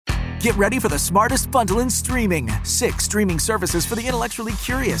Get ready for the smartest bundle in streaming. 6 streaming services for the intellectually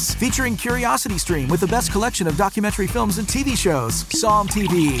curious, featuring Curiosity Stream with the best collection of documentary films and TV shows, Psalm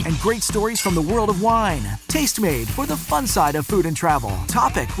TV, and great stories from the world of wine, Tastemade for the fun side of food and travel,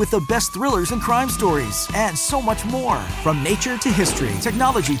 Topic with the best thrillers and crime stories, and so much more. From nature to history,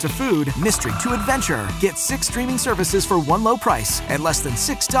 technology to food, mystery to adventure. Get 6 streaming services for one low price at less than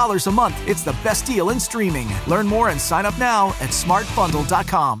 $6 a month. It's the best deal in streaming. Learn more and sign up now at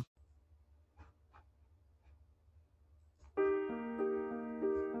smartbundle.com.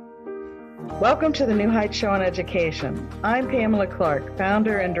 Welcome to the New Heights Show on Education. I'm Pamela Clark,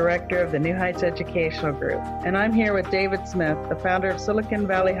 founder and director of the New Heights Educational Group, and I'm here with David Smith, the founder of Silicon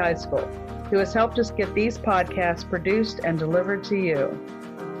Valley High School, who has helped us get these podcasts produced and delivered to you.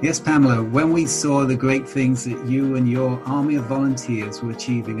 Yes, Pamela, when we saw the great things that you and your army of volunteers were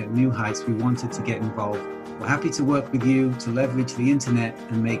achieving at New Heights, we wanted to get involved. We're happy to work with you to leverage the internet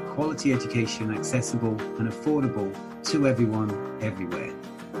and make quality education accessible and affordable to everyone, everywhere.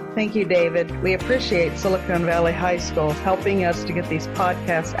 Thank you, David. We appreciate Silicon Valley High School helping us to get these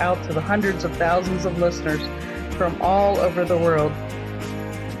podcasts out to the hundreds of thousands of listeners from all over the world.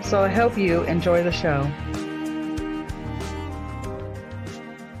 So I hope you enjoy the show.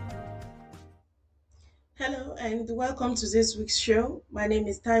 Hello and welcome to this week's show. My name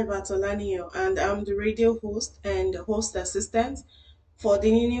is Taibat Olanio and I'm the radio host and host assistant for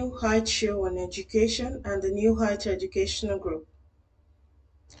the New Heights Show on Education and the New Heights Educational Group.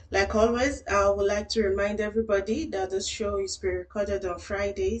 Like always, I would like to remind everybody that this show is pre-recorded on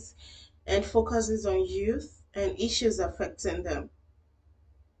Fridays and focuses on youth and issues affecting them.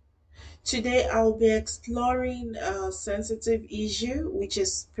 Today, I will be exploring a sensitive issue, which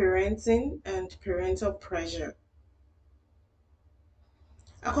is parenting and parental pressure.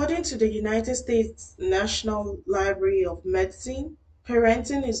 According to the United States National Library of Medicine,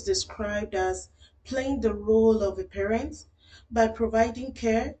 parenting is described as playing the role of a parent by providing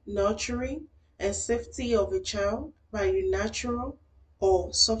care, nurturing, and safety of a child by a natural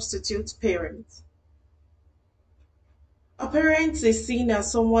or substitute parent. A parent is seen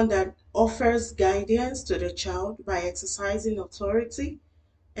as someone that offers guidance to the child by exercising authority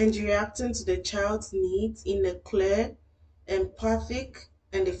and reacting to the child's needs in a clear, empathic,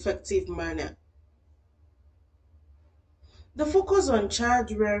 and effective manner. The focus on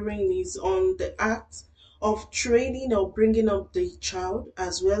child rearing is on the act of training or bringing up the child,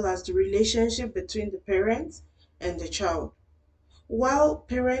 as well as the relationship between the parent and the child, while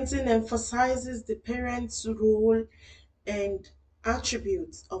parenting emphasizes the parent's role and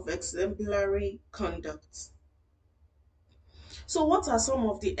attributes of exemplary conduct. So what are some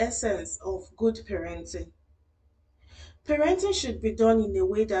of the essence of good parenting? Parenting should be done in a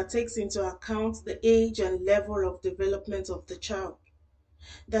way that takes into account the age and level of development of the child.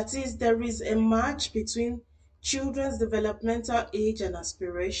 That is, there is a match between children's developmental age and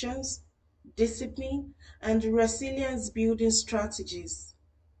aspirations, discipline, and resilience building strategies.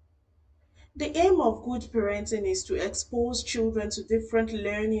 The aim of good parenting is to expose children to different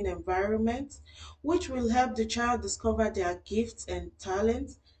learning environments, which will help the child discover their gifts and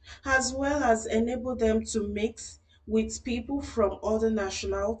talents, as well as enable them to mix with people from other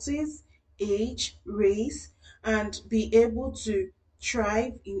nationalities, age, race, and be able to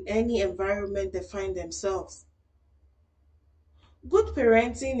thrive in any environment they find themselves. Good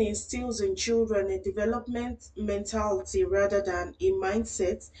parenting instills in children a development mentality rather than a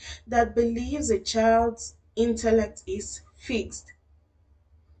mindset that believes a child's intellect is fixed.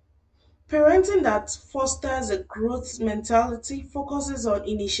 Parenting that fosters a growth mentality focuses on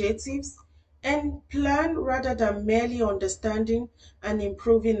initiatives and plan rather than merely understanding and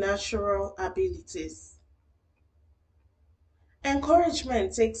improving natural abilities.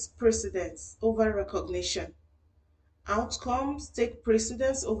 Encouragement takes precedence over recognition. Outcomes take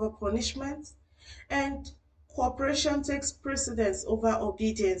precedence over punishment, and cooperation takes precedence over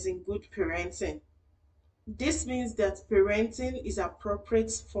obedience in good parenting. This means that parenting is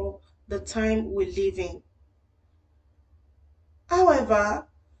appropriate for the time we live in. However,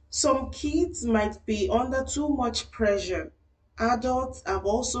 some kids might be under too much pressure. Adults have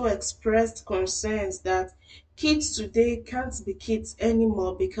also expressed concerns that kids today can't be kids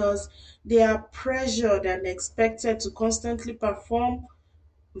anymore because they are pressured and expected to constantly perform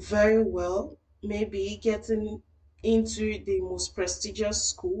very well, maybe getting into the most prestigious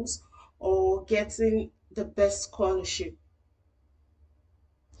schools or getting the best scholarship.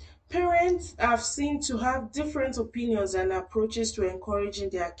 Parents have seemed to have different opinions and approaches to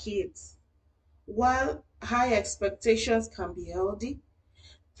encouraging their kids. While high expectations can be healthy,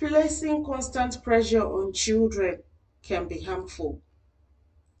 placing constant pressure on children can be harmful.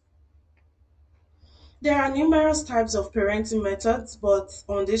 There are numerous types of parenting methods, but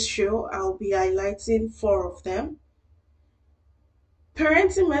on this show, I'll be highlighting four of them.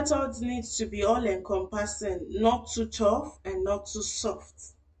 Parenting methods need to be all encompassing, not too tough and not too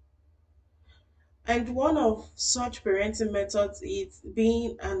soft. And one of such parenting methods is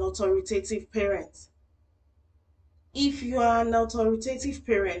being an authoritative parent. If you are an authoritative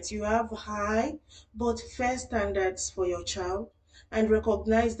parent, you have high but fair standards for your child and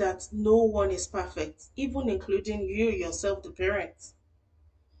recognize that no one is perfect, even including you yourself, the parent.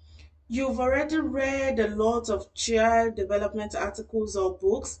 You've already read a lot of child development articles or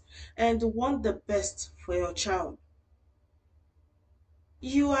books and want the best for your child.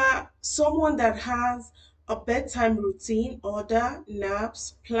 You are someone that has a bedtime routine, order,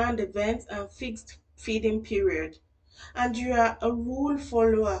 naps, planned events, and fixed feeding period. And you are a rule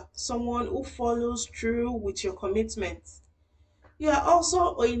follower, someone who follows through with your commitments. You are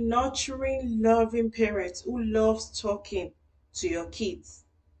also a nurturing, loving parent who loves talking to your kids.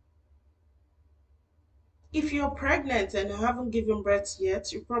 If you're pregnant and haven't given birth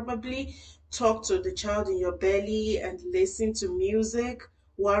yet, you probably talk to the child in your belly and listen to music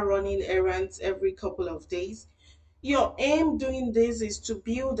while running errands every couple of days. Your aim doing this is to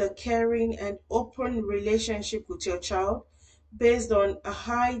build a caring and open relationship with your child based on a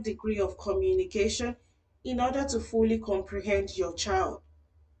high degree of communication in order to fully comprehend your child.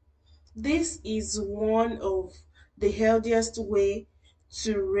 This is one of the healthiest way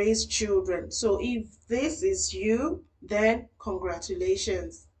to raise children. So if this is you, then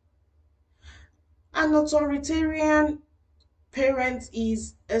congratulations. An authoritarian parent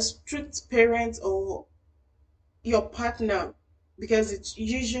is a strict parent or your partner because it's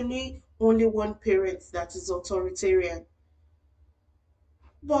usually only one parent that is authoritarian.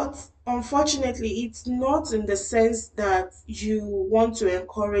 But unfortunately, it's not in the sense that you want to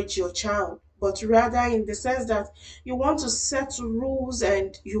encourage your child, but rather in the sense that you want to set rules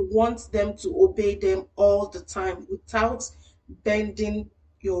and you want them to obey them all the time without bending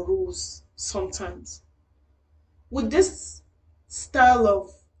your rules sometimes. With this style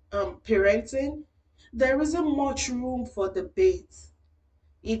of parenting, there isn't much room for debate.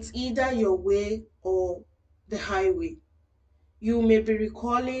 It's either your way or the highway. You may be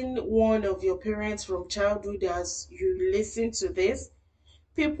recalling one of your parents from childhood as you listen to this.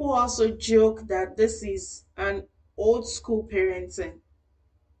 People also joke that this is an old school parenting.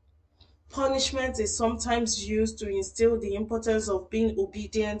 Punishment is sometimes used to instill the importance of being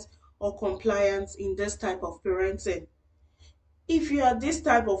obedient or compliant in this type of parenting. If you are this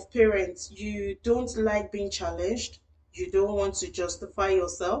type of parent, you don't like being challenged, you don't want to justify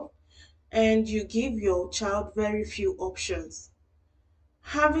yourself, and you give your child very few options.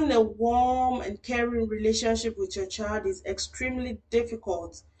 Having a warm and caring relationship with your child is extremely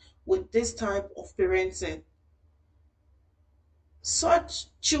difficult with this type of parenting. Such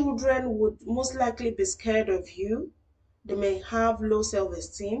children would most likely be scared of you. They may have low self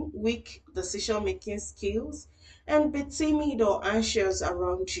esteem, weak decision making skills, and be timid or anxious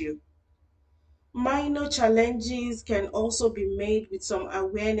around you. Minor challenges can also be made with some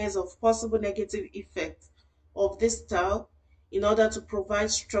awareness of possible negative effects of this style in order to provide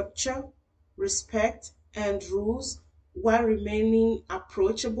structure, respect, and rules while remaining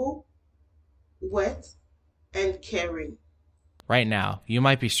approachable, wet, and caring. Right now, you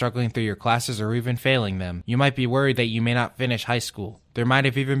might be struggling through your classes or even failing them. You might be worried that you may not finish high school. There might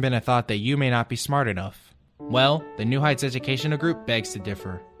have even been a thought that you may not be smart enough. Well, the New Heights Educational Group begs to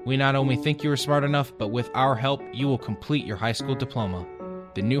differ. We not only think you are smart enough, but with our help, you will complete your high school diploma.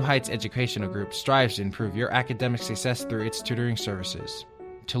 The New Heights Educational Group strives to improve your academic success through its tutoring services.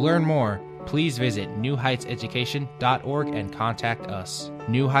 To learn more, please visit newheightseducation.org and contact us.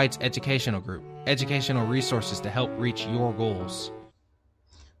 New Heights Educational Group, educational resources to help reach your goals.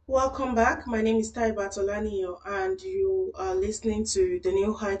 Welcome back. My name is Tai Bartolani, and you are listening to the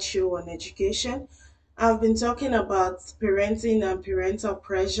New Heights Show on education. I've been talking about parenting and parental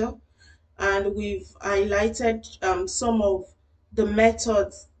pressure, and we've highlighted some of the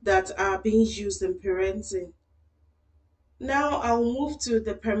methods that are being used in parenting. Now I'll move to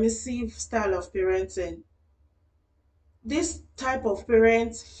the permissive style of parenting. This type of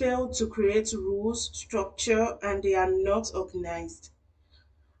parents fail to create rules, structure, and they are not organized.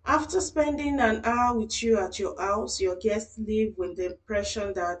 After spending an hour with you at your house, your guests leave with the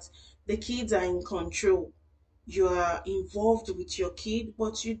impression that the kids are in control. You are involved with your kid,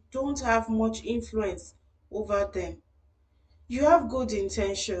 but you don't have much influence over them. You have good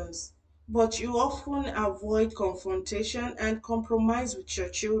intentions, but you often avoid confrontation and compromise with your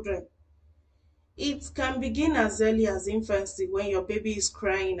children. It can begin as early as infancy when your baby is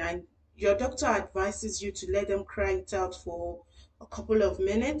crying and Your doctor advises you to let them cry it out for a couple of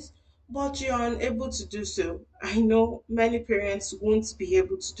minutes, but you're unable to do so. I know many parents won't be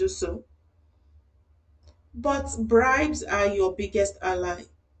able to do so, but bribes are your biggest ally.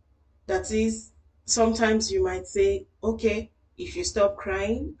 That is, sometimes you might say, okay, if you stop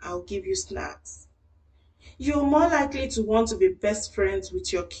crying, I'll give you snacks. You're more likely to want to be best friends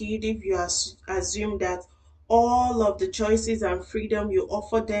with your kid if you assume that all of the choices and freedom you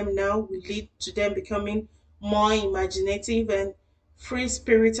offer them now will lead to them becoming more imaginative and free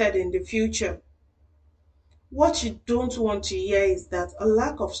spirited in the future. What you don't want to hear is that a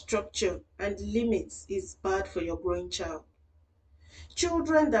lack of structure and limits is bad for your growing child.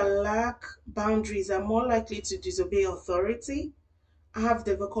 Children that lack boundaries are more likely to disobey authority, have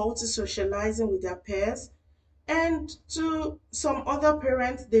difficulty socializing with their peers, and to some other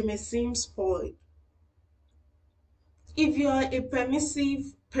parents, they may seem spoiled. If you are a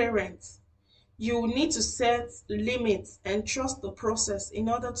permissive parent, you need to set limits and trust the process in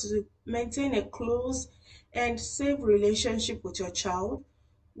order to maintain a close and safe relationship with your child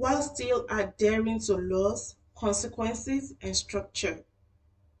while still adhering to laws, consequences, and structure.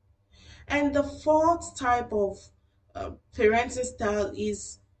 And the fourth type of parenting style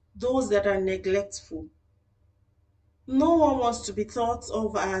is those that are neglectful. No one wants to be thought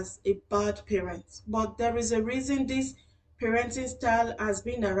of as a bad parent, but there is a reason this parenting style has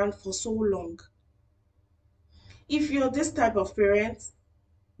been around for so long. If you're this type of parent,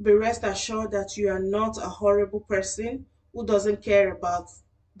 be rest assured that you are not a horrible person who doesn't care about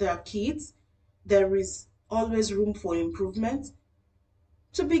their kids. There is always room for improvement.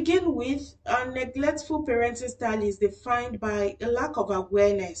 To begin with, a neglectful parenting style is defined by a lack of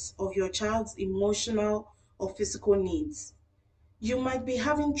awareness of your child's emotional or physical needs. You might be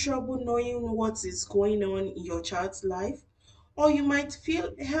having trouble knowing what is going on in your child's life, or you might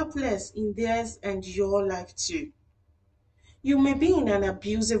feel helpless in theirs and your life too. You may be in an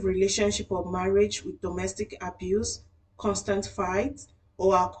abusive relationship or marriage with domestic abuse, constant fights,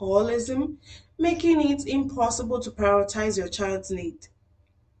 or alcoholism, making it impossible to prioritize your child's need.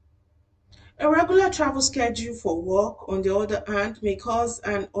 A regular travel schedule for work, on the other hand, may cause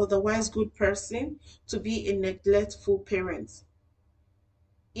an otherwise good person to be a neglectful parent.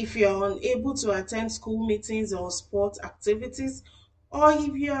 If you are unable to attend school meetings or sport activities, or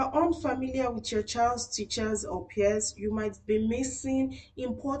if you are unfamiliar with your child's teachers or peers, you might be missing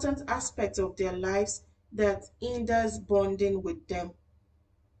important aspects of their lives that hinders bonding with them.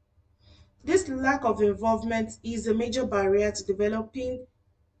 This lack of involvement is a major barrier to developing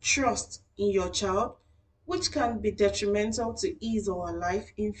trust in your child, which can be detrimental to his or her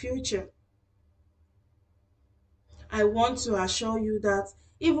life in future. I want to assure you that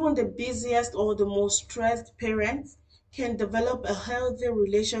even the busiest or the most stressed parents can develop a healthy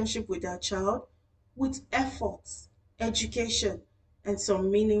relationship with their child with efforts, education, and some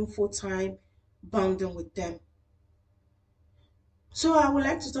meaningful time bonding with them. So I would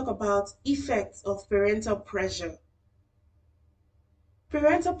like to talk about effects of parental pressure.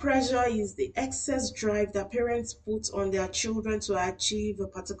 Parental pressure is the excess drive that parents put on their children to achieve a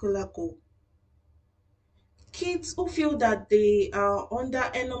particular goal. Kids who feel that they are under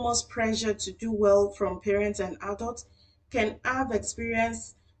enormous pressure to do well from parents and adults can have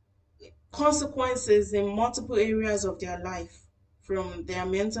experienced consequences in multiple areas of their life, from their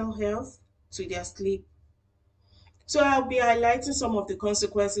mental health to their sleep. So I'll be highlighting some of the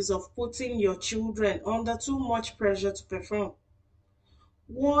consequences of putting your children under too much pressure to perform.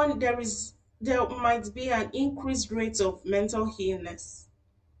 One, there might be an increased rate of mental illness.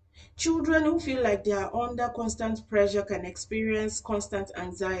 Children who feel like they are under constant pressure can experience constant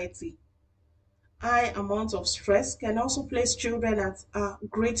anxiety. High amounts of stress can also place children at a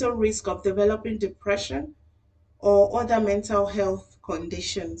greater risk of developing depression or other mental health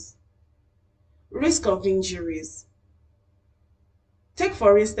conditions. Risk of injuries. Take,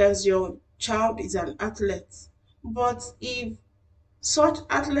 for instance, your child is an athlete, but if such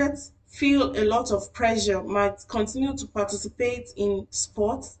athletes feel a lot of pressure, might continue to participate in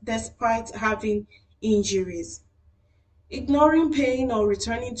sports despite having injuries. Ignoring pain or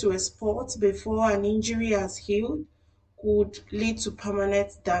returning to a sport before an injury has healed could lead to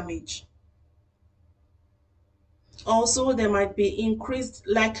permanent damage. Also, there might be increased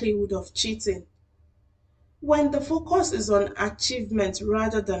likelihood of cheating. When the focus is on achievement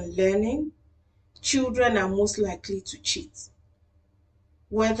rather than learning, children are most likely to cheat.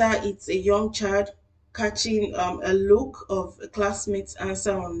 Whether it's a young child catching a look of a classmate's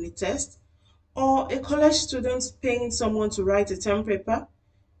answer on a test, or a college student paying someone to write a term paper,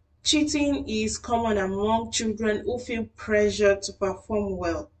 cheating is common among children who feel pressure to perform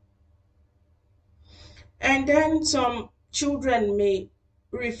well. And then some children may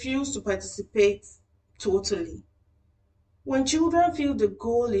refuse to participate totally. When children feel the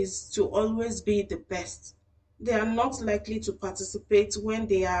goal is to always be the best, they are not likely to participate when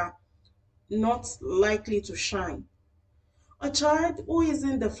they are not likely to shine. A child who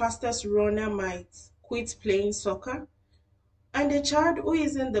isn't the fastest runner might quit playing soccer, and a child who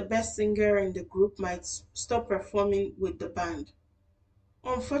isn't the best singer in the group might stop performing with the band.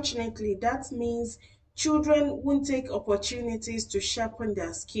 Unfortunately, that means children won't take opportunities to sharpen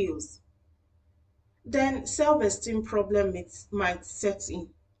their skills. Then self-esteem might set in.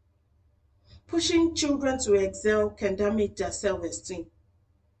 Pushing children to excel can damage their self-esteem.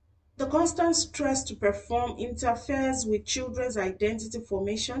 The constant stress to perform interferes with children's identity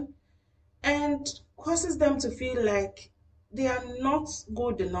formation and causes them to feel like they are not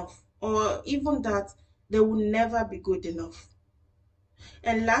good enough or even that they will never be good enough.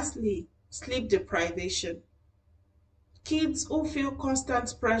 And lastly, sleep deprivation. Kids who feel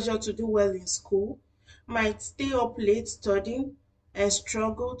constant pressure to do well in school might stay up late studying and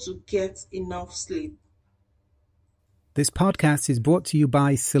struggle to get enough sleep. This podcast is brought to you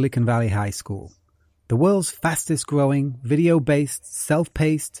by Silicon Valley High School, the world's fastest growing, video-based,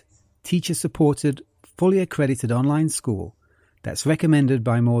 self-paced, teacher-supported, fully accredited online school that's recommended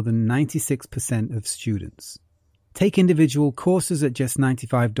by more than 96% of students. Take individual courses at just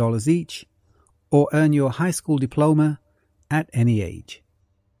 $95 each, or earn your high school diploma at any age.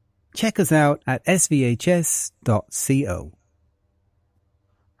 Check us out at svhs.co.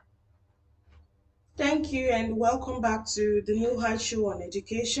 Thank you and welcome back to the New High Show on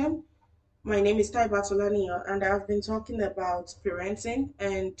Education. My name is Tai Batolania and I've been talking about parenting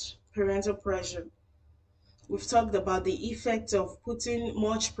and parental pressure. We've talked about the effect of putting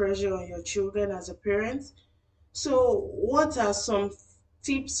much pressure on your children as a parent. So, what are some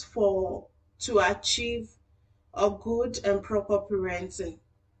tips for to achieve a good and proper parenting?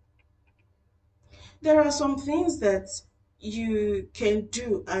 There are some things that you can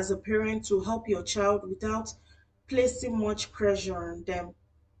do as a parent to help your child without placing much pressure on them.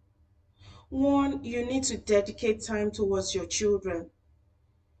 One, you need to dedicate time towards your children.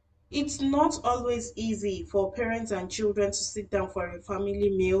 It's not always easy for parents and children to sit down for a family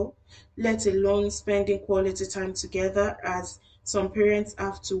meal, let alone spending quality time together, as some parents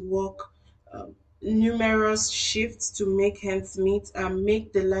have to work numerous shifts to make ends meet and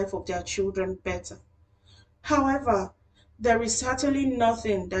make the life of their children better. However, there is certainly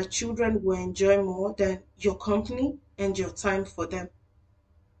nothing that children will enjoy more than your company and your time for them.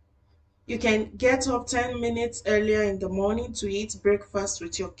 You can get up 10 minutes earlier in the morning to eat breakfast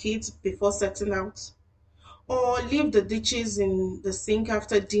with your kids before setting out, or leave the dishes in the sink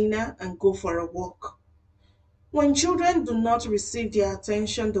after dinner and go for a walk. When children do not receive the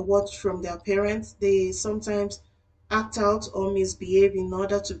attention they want from their parents, they sometimes act out or misbehave in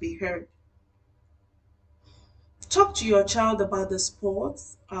order to be heard. Talk to your child about the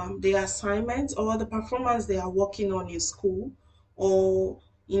sports, the assignments, or the performance they are working on in school or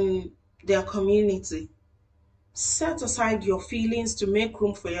in their community. Set aside your feelings to make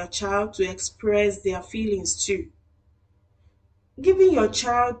room for your child to express their feelings too. Giving your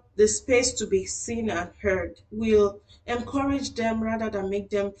child the space to be seen and heard will encourage them rather than make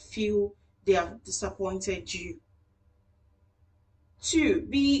them feel they have disappointed you. Two,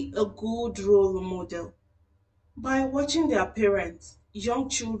 be a good role model. By watching their parents, young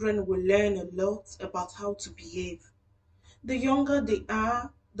children will learn a lot about how to behave. The younger they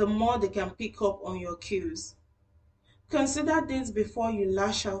are, the more they can pick up on your cues. Consider this before you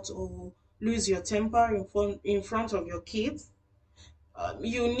lash out or lose your temper in front of your kids.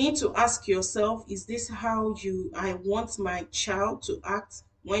 You need to ask yourself, is this how I want my child to act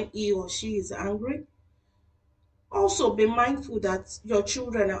when he or she is angry? Also, be mindful that your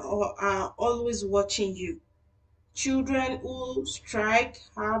children are always watching you. Children who strike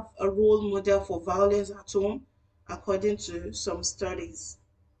have a role model for violence at home, according to some studies.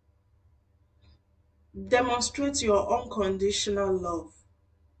 Demonstrate your unconditional love.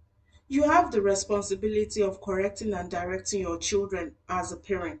 You have the responsibility of correcting and directing your children as a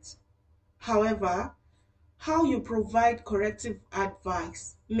parent. However, how you provide corrective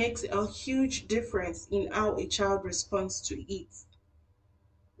advice makes a huge difference in how a child responds to it.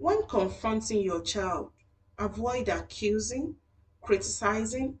 When confronting your child, avoid accusing,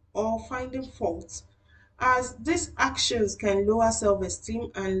 criticizing, or finding fault, as these actions can lower self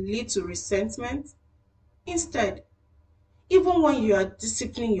esteem and lead to resentment. Instead, even when you are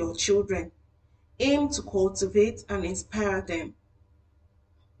disciplining your children, aim to cultivate and inspire them.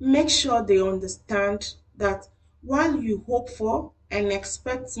 Make sure they understand that while you hope for and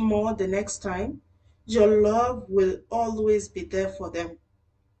expect more the next time, Your love will always be there for them.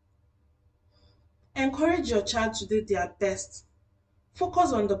 Encourage your child to do their best.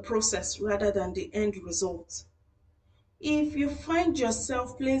 Focus on the process rather than the end result. If you find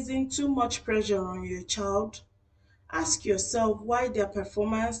yourself placing too much pressure on your child, ask yourself why their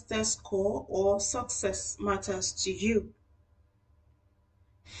performance, test score, or success matters to you.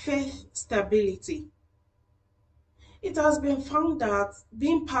 Faith stability. It has been found that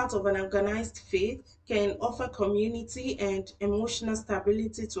being part of an organized faith can offer community and emotional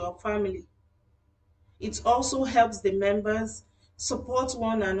stability to a family. It also helps the members support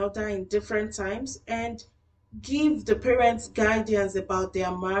one another in different times and give the parents guidance about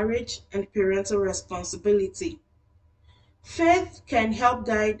their marriage and parental responsibility. Faith can help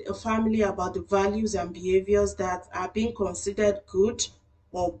guide a family about the values and behaviors that are being considered good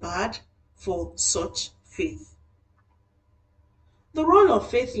or bad for such faith. The role of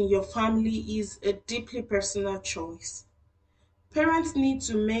faith in your family is a deeply personal choice. Parents need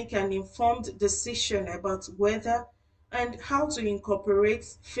to make an informed decision about whether and how to incorporate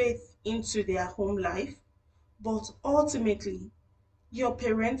faith into their home life, but ultimately, your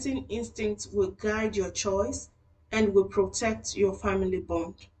parenting instinct will guide your choice and will protect your family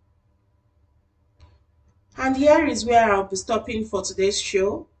bond. And here is where I'll be stopping for today's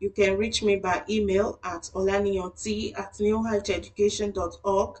show. You can reach me by email at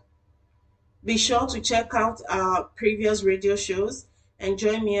olanioti@newheighteducation.org. Be sure to check out our previous radio shows and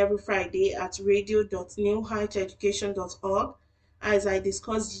join me every Friday at radio.newheighteducation.org as I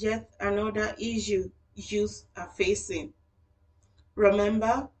discuss yet another issue youth are facing.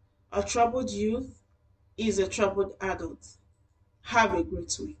 Remember, a troubled youth is a troubled adult. Have a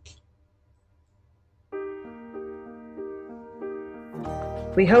great week.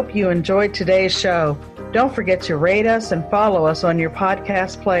 We hope you enjoyed today's show. Don't forget to rate us and follow us on your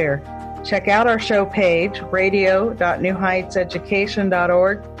podcast player. Check out our show page,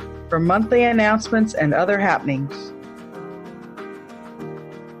 radio.newheightseducation.org, for monthly announcements and other happenings.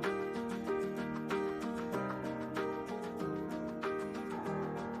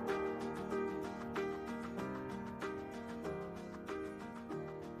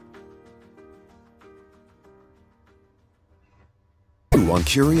 On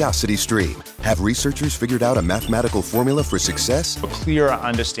Curiosity Stream, have researchers figured out a mathematical formula for success? A clearer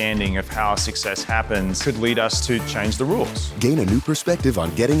understanding of how success happens could lead us to change the rules. Gain a new perspective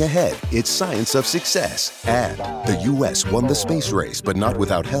on getting ahead. It's Science of Success. And the U.S. won the space race, but not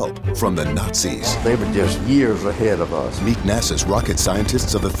without help from the Nazis. They were just years ahead of us. Meet NASA's rocket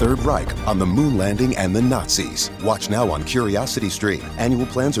scientists of the Third Reich on the moon landing and the Nazis. Watch now on Curiosity Stream. Annual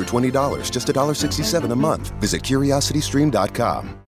plans are $20, just $1.67 a month. Visit curiositystream.com.